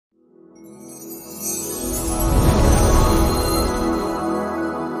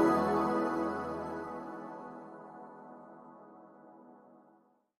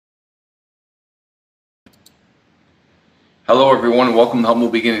Hello, everyone. Welcome to Humble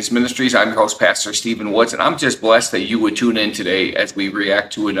Beginnings Ministries. I'm your host, Pastor Stephen Woods, and I'm just blessed that you would tune in today as we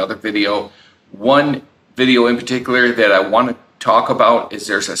react to another video. One video in particular that I want to talk about is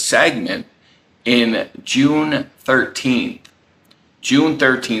there's a segment in June 13th,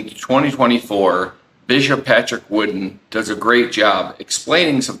 2024. Bishop Patrick Wooden does a great job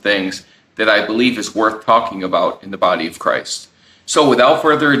explaining some things that I believe is worth talking about in the body of Christ. So without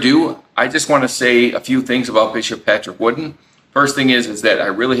further ado, I just want to say a few things about Bishop Patrick Wooden. First thing is that I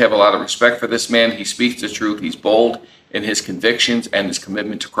really have a lot of respect for this man. He speaks the truth. He's bold in his convictions and his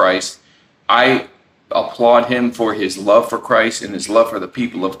commitment to Christ. I applaud him for his love for Christ and his love for the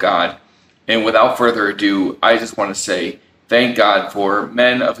people of God. And without further ado, I just want to say thank God for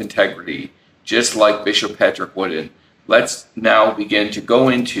men of integrity, just like Bishop Patrick Wooden. Let's now begin to go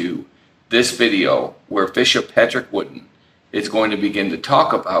into this video where Bishop Patrick Wooden is going to begin to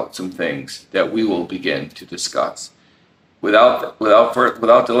talk about some things that we will begin to discuss. Without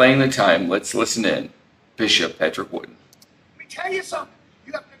delaying the time, let's listen in. Bishop Patrick Wooden. Let me tell you something.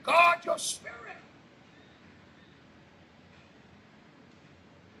 You have to guard your spirit.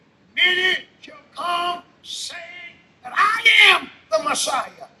 Many shall come saying that I am the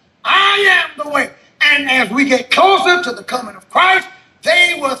Messiah. I am the way. And as we get closer to the coming of Christ,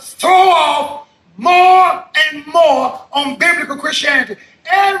 they will throw off more and more on biblical Christianity.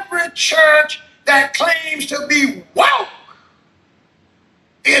 Every church that claims to be woke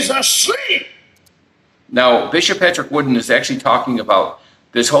is asleep. Now, Bishop Patrick Wooden is actually talking about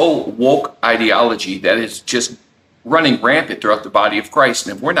this whole woke ideology that is just running rampant throughout the body of Christ.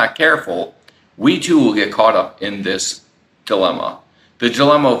 And if we're not careful, we too will get caught up in this dilemma. The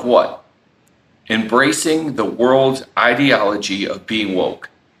dilemma of what? Embracing the world's ideology of being woke.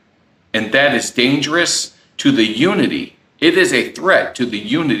 And that is dangerous to the unity. It is a threat to the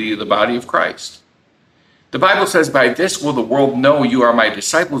unity of the body of Christ. The Bible says, by this will the world know you are my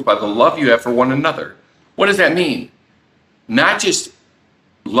disciples, by the love you have for one another. What does that mean? Not just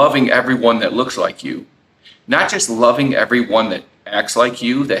loving everyone that looks like you. Not just loving everyone that acts like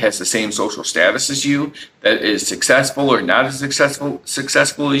you, that has the same social status as you, that is successful or not as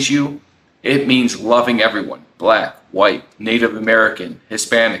successful as you. It means loving everyone, black, white, Native American,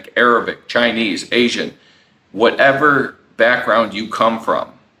 Hispanic, Arabic, Chinese, Asian, whatever background you come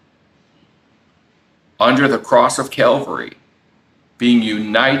from. Under the cross of Calvary, being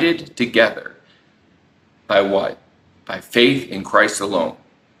united together by what? By faith in Christ alone.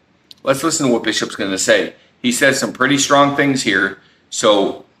 Let's listen to what Bishop's going to say. He says some pretty strong things here,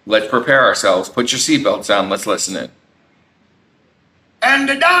 so let's prepare ourselves. Put your seatbelts on. Let's listen in. And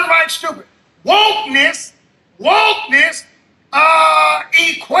the downright stupid. Wokeness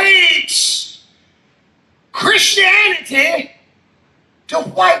equates Christianity to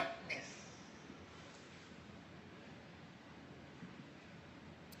whiteness.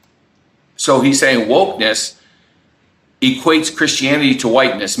 So he's saying wokeness equates Christianity to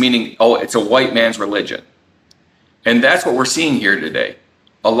whiteness, meaning, oh, it's a white man's religion. And that's what we're seeing here today.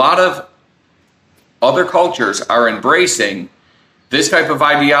 A lot of other cultures are embracing this type of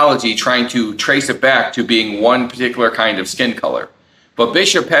ideology, trying to trace it back to being one particular kind of skin color. But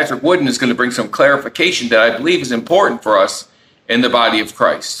Bishop Patrick Wooden is going to bring some clarification that I believe is important for us in the body of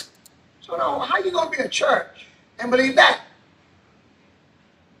Christ. So now, how are you going to be a church and believe that?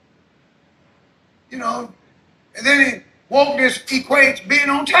 You know, and then wokeness equates being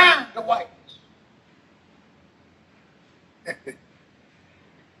on time to whiteness. You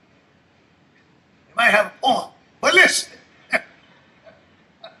might have a point, but listen.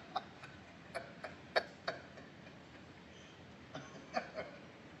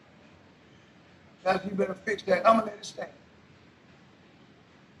 Now you better fix that. I'm going to let it stay.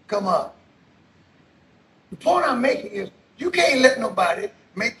 Come on. The point I'm making is you can't let nobody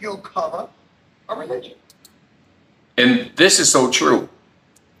make your color a religion. And this is so true.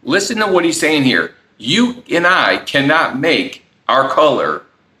 Listen to what he's saying here. You and I cannot make our color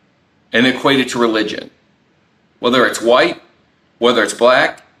and equate it to religion. Whether it's white, whether it's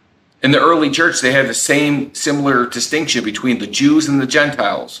black. In the early church, they had the similar distinction between the Jews and the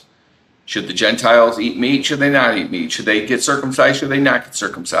Gentiles. Should the Gentiles eat meat? Should they not eat meat? Should they get circumcised? Should they not get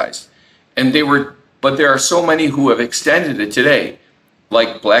circumcised? But there are so many who have extended it today,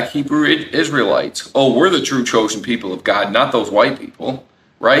 like black Hebrew Israelites. Oh, we're the true chosen people of God, not those white people,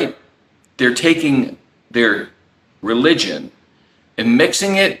 right? They're taking their religion and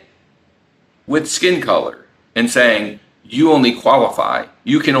mixing it with skin color and saying, you only qualify,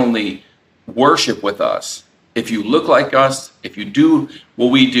 you can only worship with us if you look like us, if you do what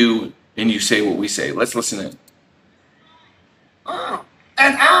we do, and you say what we say. Let's listen in.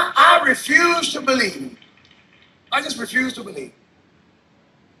 And I refuse to believe I just refuse to believe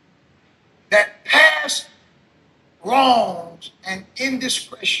that past wrongs and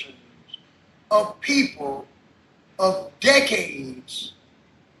indiscretions of people of decades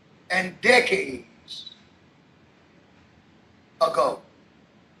and decades ago,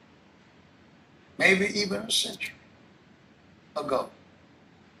 maybe even a century ago,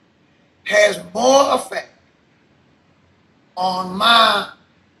 has more effect on my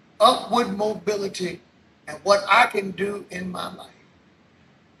upward mobility and what I can do in my life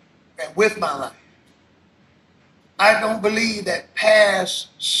and with my life. I don't believe that past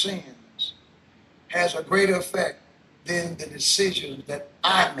sins has a greater effect than the decisions that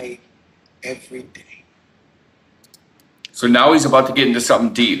I make every day. So now he's about to get into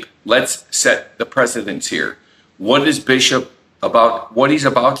something deep. Let's set the precedence here. What is Bishop about what he's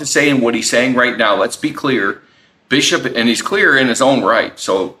about to say and what he's saying right now? Let's be clear. Bishop, and he's clear in his own right.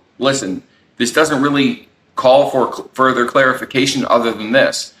 So listen, this doesn't really call for further clarification other than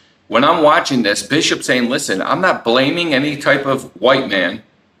this. When I'm watching this, Bishop saying, listen, I'm not blaming any type of white man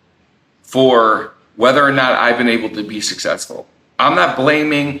for whether or not I've been able to be successful. I'm not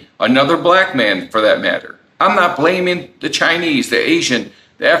blaming another black man for that matter. I'm not blaming the Chinese, the Asian,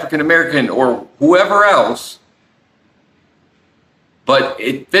 the African American, or whoever else. But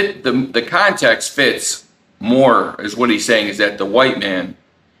it fit the context fits more, is what he's saying, is that the white man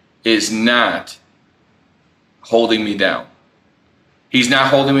is not holding me down. He's not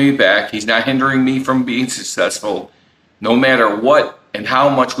holding me back. He's not hindering me from being successful, no matter what and how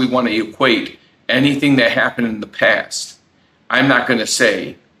much we want to equate anything that happened in the past. I'm not going to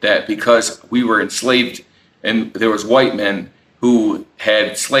say that because we were enslaved and there was white men who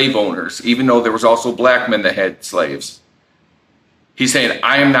had slave owners, even though there was also black men that had slaves. He's saying,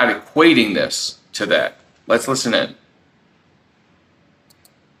 I am not equating this to that. Let's listen in.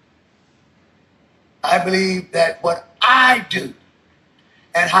 I believe that what I do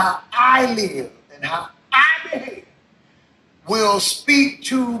and how I live and how I behave will speak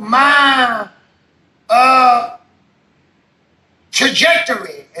to my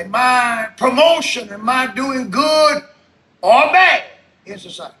trajectory and my promotion and my doing good or bad in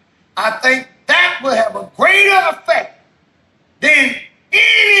society. I think that will have a greater effect than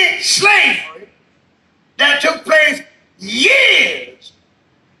any slavery that took place years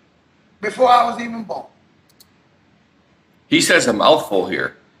before I was even born. He says a mouthful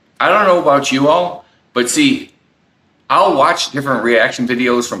here. I don't know about you all, but see, I'll watch different reaction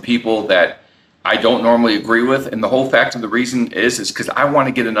videos from people that I don't normally agree with, and the whole fact of the reason is because I want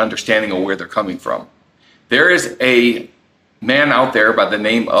to get an understanding of where they're coming from. There is a man out there by the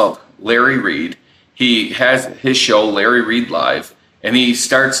name of Larry Reed. He has his show, Larry Reed Live, and he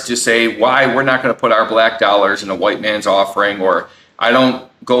starts to say why we're not going to put our black dollars in a white man's offering, or I don't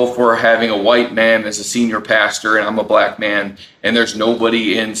go for having a white man as a senior pastor and I'm a black man and there's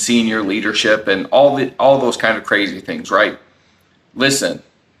nobody in senior leadership and all those kind of crazy things, right? Listen,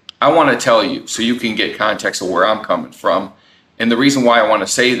 I want to tell you so you can get context of where I'm coming from. And the reason why I want to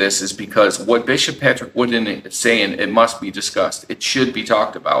say this is because what Bishop Patrick Wooden is saying, it must be discussed. It should be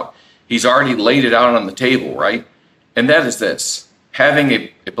talked about. He's already laid it out on the table, right? And that is this. Having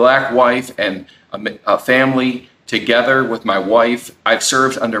a black wife and a family together with my wife, I've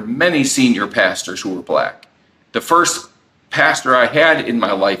served under many senior pastors who were black. The first pastor I had in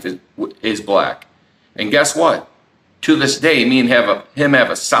my life is black. And guess what? To this day, me and him have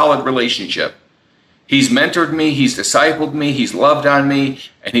a solid relationship. He's mentored me, he's discipled me, he's loved on me,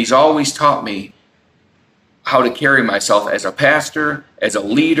 and he's always taught me how to carry myself as a pastor, as a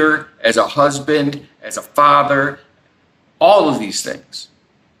leader, as a husband, as a father, all of these things.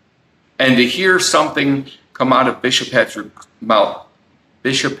 And to hear something come out of Bishop Patrick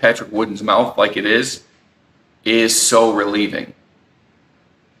Wooden's mouth like it is so relieving.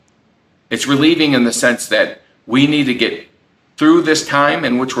 It's relieving in the sense that we need to get through this time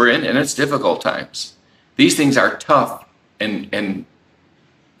in which we're in, and it's difficult times. These things are tough, and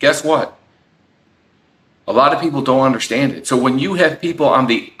guess what? A lot of people don't understand it. So when you have people on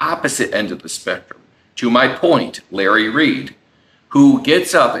the opposite end of the spectrum, to my point, Larry Reed, who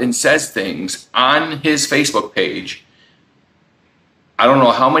gets up and says things on his Facebook page, I don't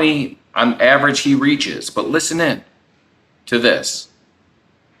know how many on average he reaches, but listen in to this.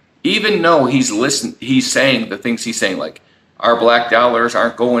 Even though he's saying the things he's saying, like, our black dollars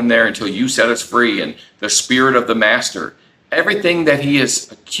aren't going there until you set us free, and the spirit of the master, everything that he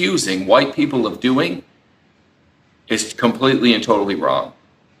is accusing white people of doing is completely and totally wrong.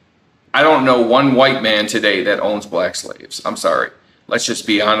 I don't know one white man today that owns black slaves. I'm sorry. Let's just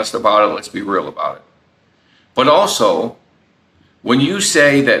be honest about it. Let's be real about it. But also, when you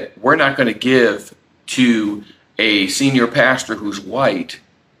say that we're not going to give to a senior pastor who's white,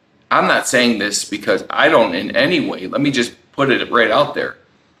 I'm not saying this because I don't in any way, let me just put it right out there.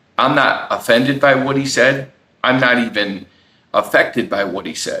 I'm not offended by what he said. I'm not even affected by what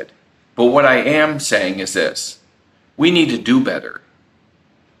he said. But what I am saying is this: we need to do better.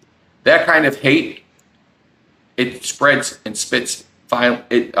 That kind of hate, it spreads and spits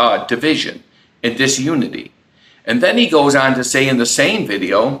division and disunity. And then he goes on to say in the same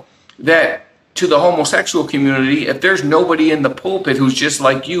video that to the homosexual community, if there's nobody in the pulpit who's just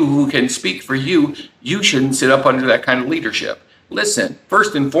like you, who can speak for you, you shouldn't sit up under that kind of leadership. Listen,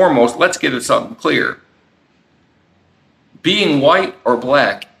 first and foremost, let's get it something clear. Being white or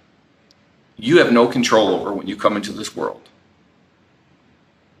black, you have no control over when you come into this world.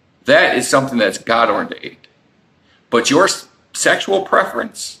 That is something that's God ordained. But your sexual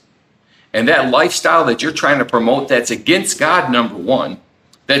preference and that lifestyle that you're trying to promote that's against God, number one,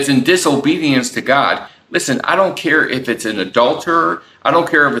 that's in disobedience to God. Listen, I don't care if it's an adulterer, I don't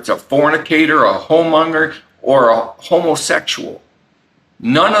care if it's a fornicator, a homemonger, or a homosexual.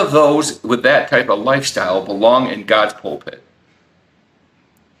 None of those with that type of lifestyle belong in God's pulpit.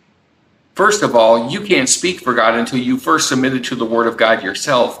 First of all, you can't speak for God until you first submitted to the Word of God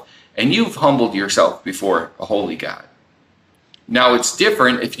yourself, and you've humbled yourself before a holy God. Now, it's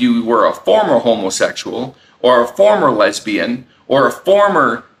different if you were a former homosexual, or a former lesbian, or a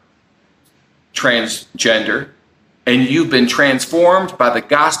former transgender, and you've been transformed by the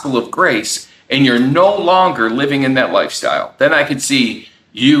gospel of grace, and you're no longer living in that lifestyle. Then I could see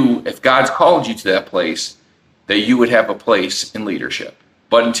you, if God's called you to that place, that you would have a place in leadership.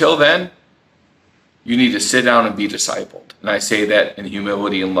 But until then, you need to sit down and be discipled. And I say that in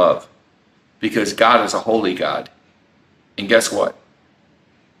humility and love, because God is a holy God. And guess what?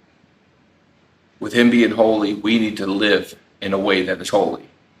 With him being holy, we need to live in a way that is holy.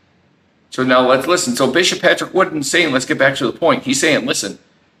 So now let's listen. So Bishop Patrick Wooden's saying, let's get back to the point. He's saying, listen,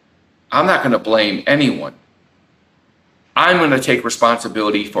 I'm not going to blame anyone. I'm going to take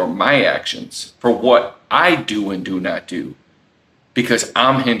responsibility for my actions, for what I do and do not do, because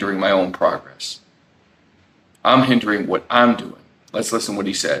I'm hindering my own progress. I'm hindering what I'm doing. Let's listen to what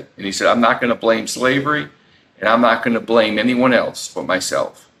he said. And he said, I'm not going to blame slavery, and I'm not going to blame anyone else but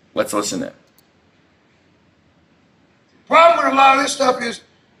myself. Let's listen to it. The problem with a lot of this stuff is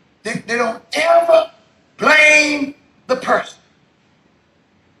they don't ever blame the person.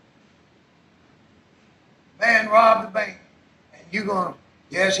 Man robbed the bank, and you're going,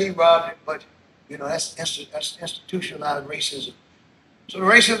 yes, he robbed it, but you know that's institutionalized racism. So the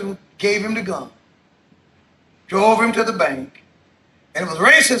racism gave him the gun, drove him to the bank, and it was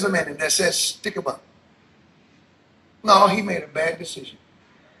racism in him that says, stick him up. No, he made a bad decision.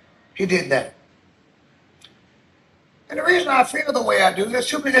 He did that. And the reason I feel the way I do, there's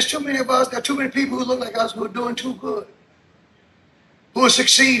too many of us, there are too many people who look like us who are doing too good, who are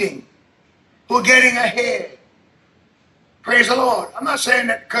succeeding, who are getting ahead. Praise the Lord. I'm not saying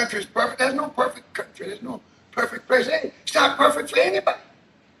that the country is perfect. There's no perfect country. There's no perfect place. It's not perfect for anybody.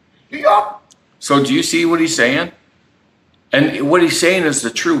 New York. So do you see what he's saying? And what he's saying is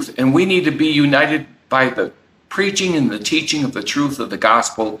the truth. And we need to be united by the preaching and the teaching of the truth of the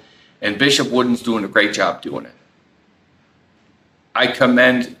gospel. And Bishop Wooden's doing a great job doing it. I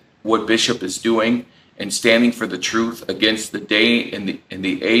commend what Bishop is doing and standing for the truth against the day and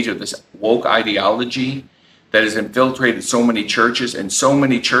the age of this woke ideology that has infiltrated so many churches, and so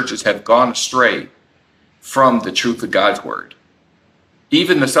many churches have gone astray from the truth of God's word.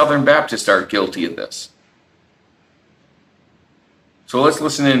 Even the Southern Baptists are guilty of this. So let's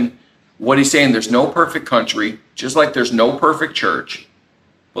listen in what he's saying. There's no perfect country, just like there's no perfect church.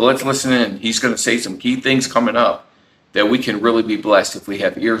 But let's listen in. He's going to say some key things coming up that we can really be blessed if we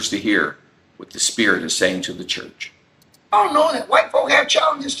have ears to hear what the Spirit is saying to the church. I don't know that white folk have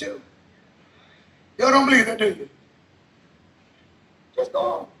challenges too. Y'all don't believe that, do you? Just go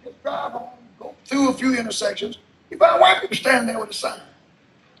on, just drive on, go through a few intersections. You find white people standing there with a sign.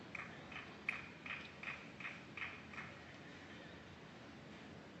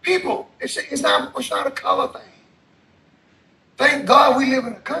 People, it's not a color thing. Thank God we live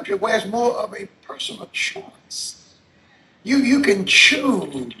in a country where it's more of a personal choice. You can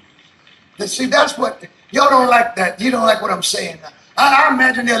choose. See, that's what, y'all don't like that. You don't like what I'm saying now. I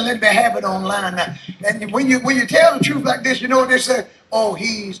imagine they'll let me have it online now. And when you tell the truth like this, you know what they say? Oh,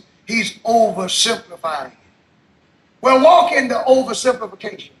 he's oversimplifying. Well, walk into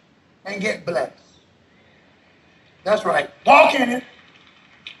oversimplification and get blessed. That's right. Walk in it.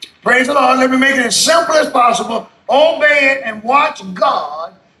 Praise the Lord. Let me make it as simple as possible. Obey it and watch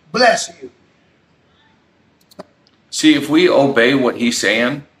God bless you. See, if we obey what he's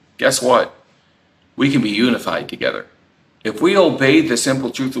saying, guess what? we can be unified together. If we obey the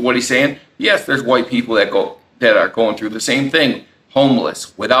simple truth of what he's saying, yes, there's white people that are going through the same thing,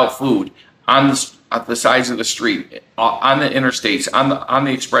 homeless, without food, on the sides of the street, on the interstates, on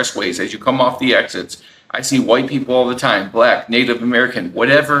the expressways. As you come off the exits, I see white people all the time, black, Native American,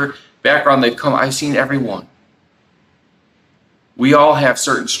 whatever background they've come. I've seen everyone. We all have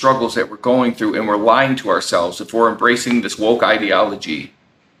certain struggles that we're going through, and we're lying to ourselves if we're embracing this woke ideology.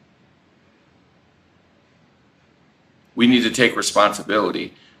 We need to take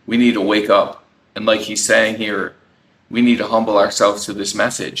responsibility. We need to wake up. And like he's saying here, we need to humble ourselves to this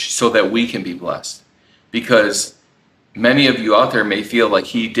message so that we can be blessed. Because many of you out there may feel like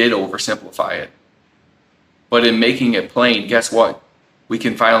he did oversimplify it. But in making it plain, guess what? We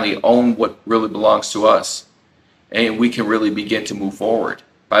can finally own what really belongs to us. And we can really begin to move forward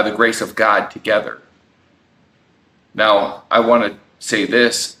by the grace of God together. Now, I want to say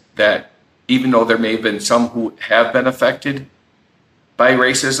this, that even though there may have been some who have been affected by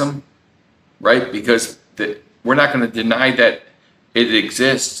racism, right? Because we're not going to deny that it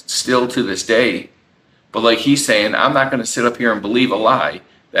exists still to this day. But like he's saying, I'm not going to sit up here and believe a lie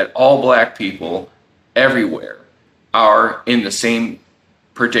that all black people everywhere are in the same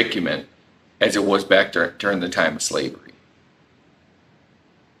predicament as it was back during the time of slavery.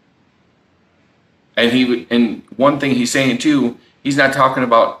 And one thing he's saying too, he's not talking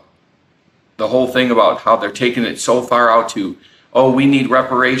about the whole thing about how they're taking it so far out to, oh, we need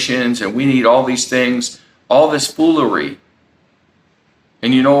reparations and we need all these things, all this foolery.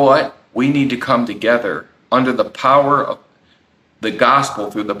 And you know what? We need to come together under the power of the gospel,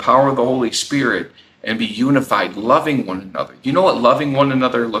 through the power of the Holy Spirit, and be unified, loving one another. You know what loving one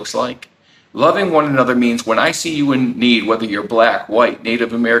another looks like? Loving one another means when I see you in need, whether you're black, white,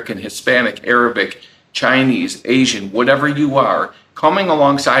 Native American, Hispanic, Arabic, Chinese, Asian, whatever you are, coming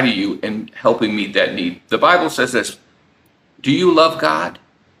alongside of you and helping meet that need. The Bible says this, do you love God?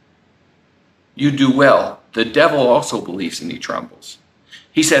 You do well. The devil also believes and he trembles.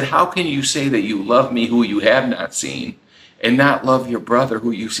 He said, how can you say that you love me who you have not seen and not love your brother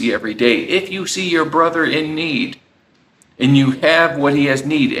who you see every day? If you see your brother in need and you have what he has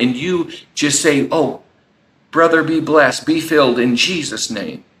need and you just say, oh, brother, be blessed, be filled in Jesus'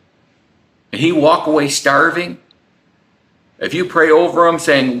 name, and he walk away starving, if you pray over him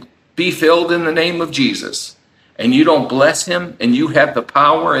saying, be filled in the name of Jesus, and you don't bless him and you have the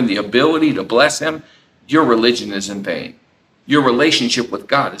power and the ability to bless him, your religion is in vain. Your relationship with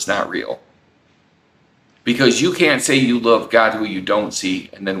God is not real. Because you can't say you love God who you don't see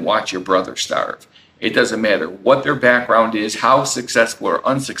and then watch your brother starve. It doesn't matter what their background is, how successful or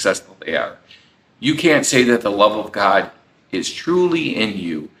unsuccessful they are. You can't say that the love of God is truly in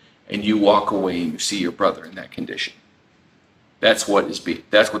you and you walk away and you see your brother in that condition. That's what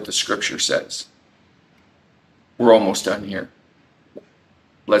the scripture says. We're almost done here.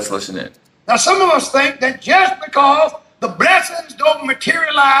 Let's listen in. Now, some of us think that just because the blessings don't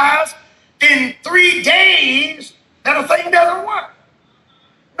materialize in 3 days, that a thing doesn't work.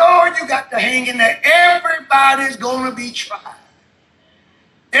 No, you got to hang in there. Everybody's going to be tried.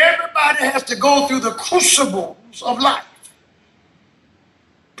 Everybody has to go through the crucibles of life.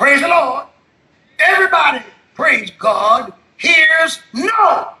 Praise the Lord. Everybody, praise God, hears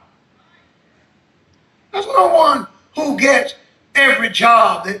no. There's no one who gets every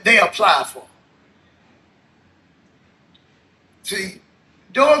job that they apply for. See,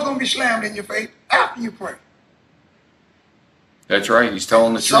 doors going to be slammed in your face after you pray. That's right. He's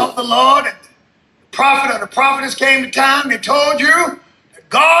telling the truth. Sought the Lord, and the prophet or the prophetess came to town. They told you that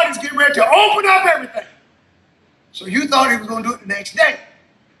God is getting ready to open up everything. So you thought he was going to do it the next day.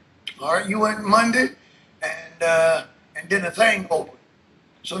 All right, you went Monday, and then the thing opened.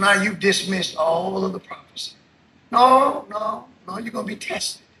 So now you've dismissed all of the prophecy. No, you're going to be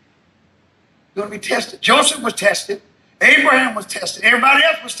tested. You're going to be tested. Joseph was tested. Abraham was tested. Everybody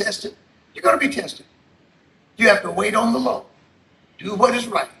else was tested. You're going to be tested. You have to wait on the Lord. Do what is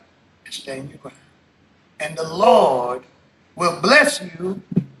right and stand your ground. And the Lord will bless you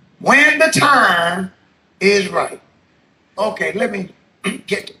when the time is right. Okay, let me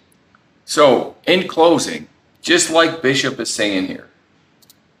get to it. So, in closing, just like Bishop is saying here,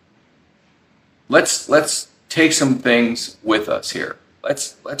 let's take some things with us here.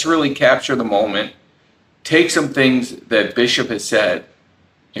 Let's really capture the moment, take some things that Bishop has said,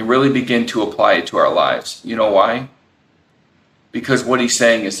 and really begin to apply it to our lives. You know why? Because what he's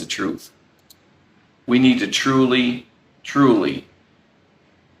saying is the truth. We need to truly, truly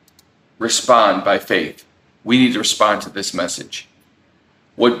respond by faith. We need to respond to this message.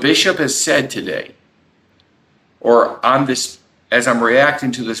 What Bishop has said today, or on this, as I'm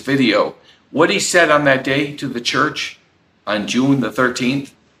reacting to this video, What he said on that day to the church on June the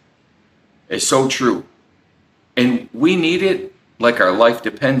 13th is so true. And we need it like our life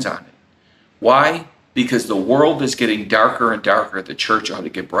depends on it. Why? Because the world is getting darker and darker. The church ought to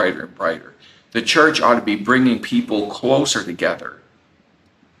get brighter and brighter. The church ought to be bringing people closer together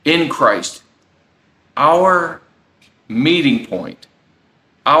in Christ. Our meeting point,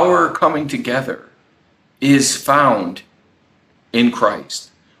 our coming together is found in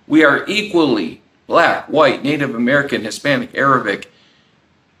Christ. We are equally black, white, Native American, Hispanic, Arabic.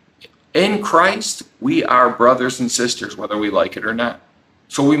 In Christ, we are brothers and sisters, whether we like it or not.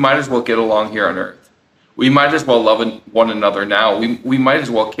 So we might as well get along here on earth. We might as well love one another now. We might as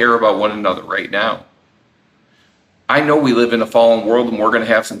well care about one another right now. I know we live in a fallen world and we're going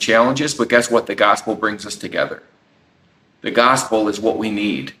to have some challenges, but guess what? The gospel brings us together. The gospel is what we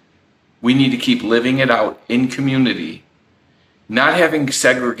need. We need to keep living it out in community, not having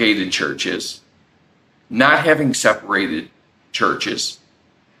segregated churches, not having separated churches.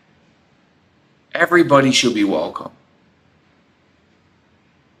 Everybody should be welcome.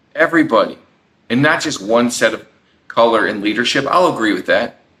 Everybody. And not just one set of color and leadership. I'll agree with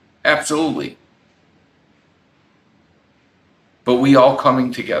that. Absolutely. But we all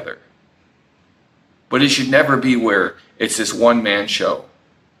coming together. But it should never be where it's this one-man show.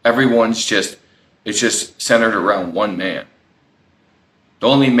 It's just centered around one man. The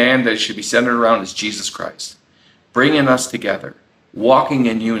only man that it should be centered around is Jesus Christ. Bringing us together. Walking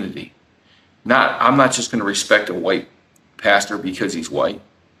in unity. I'm not just going to respect a white pastor because he's white.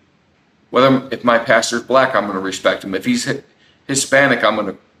 If my pastor's black, I'm going to respect him. If he's Hispanic, I'm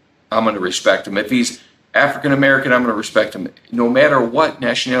going to respect him. If he's African American, I'm going to respect him. No matter what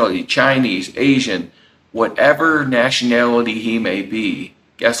nationality, Chinese, Asian, whatever nationality he may be,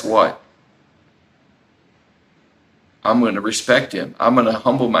 guess what? I'm going to respect him. I'm going to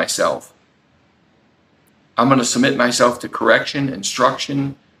humble myself. I'm going to submit myself to correction,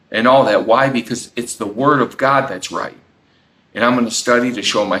 instruction, and all that. Why? Because it's the Word of God that's right. And I'm going to study to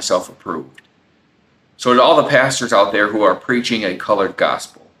show myself approved. So to all the pastors out there who are preaching a colored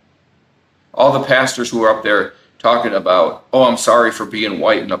gospel, all the pastors who are up there talking about, oh, I'm sorry for being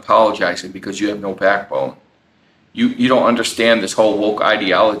white and apologizing because you have no backbone. You don't understand this whole woke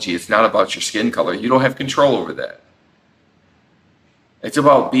ideology. It's not about your skin color. You don't have control over that. It's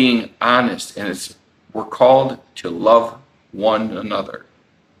about being honest, and we're called to love one another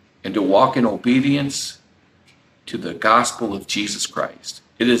and to walk in obedience to the gospel of Jesus Christ.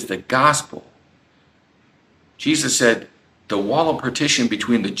 It is the gospel. Jesus said the wall of partition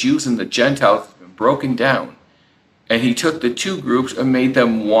between the Jews and the Gentiles has been broken down. And he took the two groups and made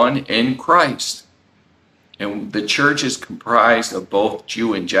them one in Christ. And the church is comprised of both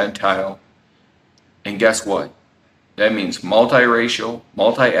Jew and Gentile. And guess what? That means multiracial,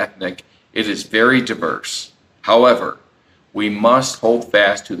 multi-ethnic. It is very diverse. However, we must hold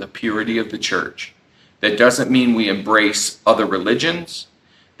fast to the purity of the church. That doesn't mean we embrace other religions.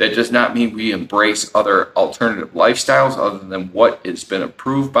 That does not mean we embrace other alternative lifestyles other than what has been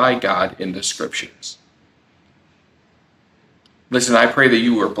approved by God in the scriptures. Listen, I pray that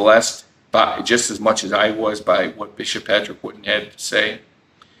you were blessed by just as much as I was by what Bishop Patrick Wooten had to say.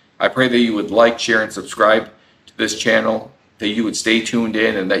 I pray that you would like, share, and subscribe to this channel, that you would stay tuned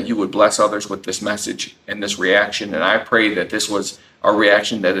in, and that you would bless others with this message and this reaction. And I pray that this was a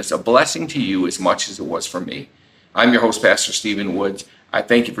reaction that is a blessing to you as much as it was for me. I'm your host, Pastor Stephen Woods. I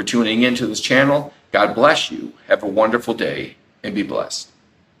thank you for tuning into this channel. God bless you. Have a wonderful day and be blessed.